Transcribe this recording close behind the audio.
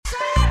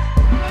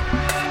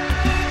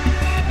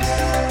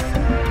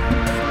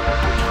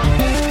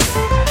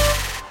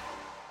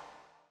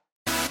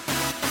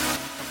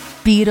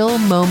Beetle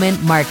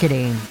Moment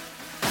Marketing.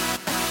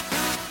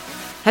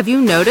 Have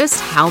you noticed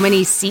how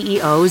many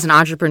CEOs and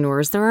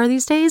entrepreneurs there are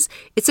these days?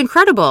 It's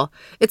incredible.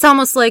 It's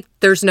almost like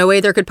there's no way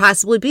there could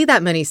possibly be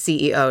that many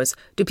CEOs.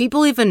 Do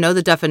people even know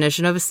the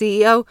definition of a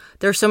CEO?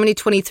 There are so many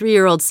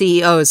 23-year-old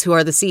CEOs who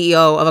are the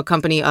CEO of a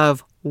company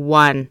of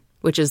one,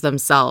 which is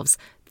themselves.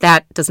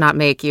 That does not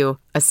make you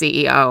a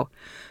CEO.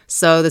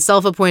 So the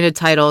self-appointed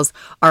titles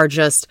are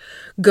just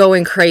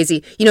going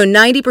crazy.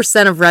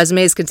 90% of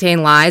resumes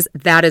contain lies.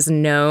 That is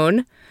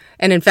known.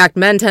 And in fact,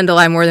 men tend to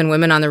lie more than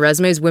women on their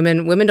resumes.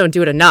 Women don't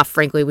do it enough,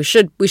 frankly. We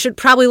should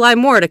probably lie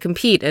more to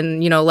compete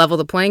and, level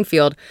the playing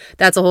field.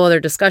 That's a whole other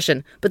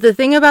discussion. But the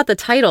thing about the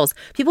titles,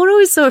 people are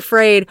always so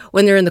afraid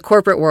when they're in the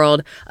corporate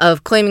world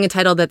of claiming a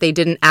title that they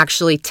didn't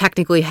actually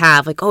technically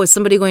have. Like, is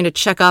somebody going to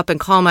check up and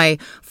call my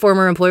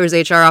former employer's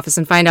HR office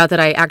and find out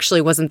that I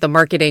actually wasn't the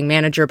marketing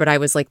manager, but I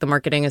was like the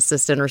marketing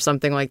assistant or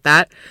something like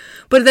that.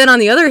 But then on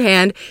the other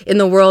hand, in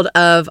the world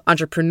of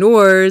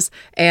entrepreneurs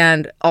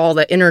and all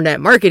the internet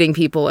marketing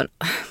people and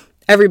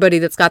everybody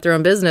that's got their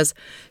own business,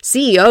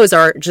 CEOs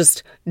are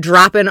just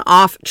dropping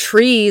off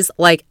trees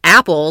like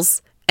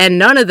apples, and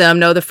none of them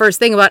know the first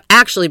thing about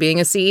actually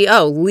being a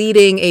CEO,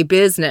 leading a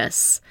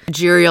business.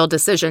 Managerial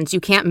decisions, you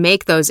can't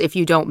make those if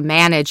you don't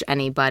manage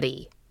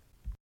anybody.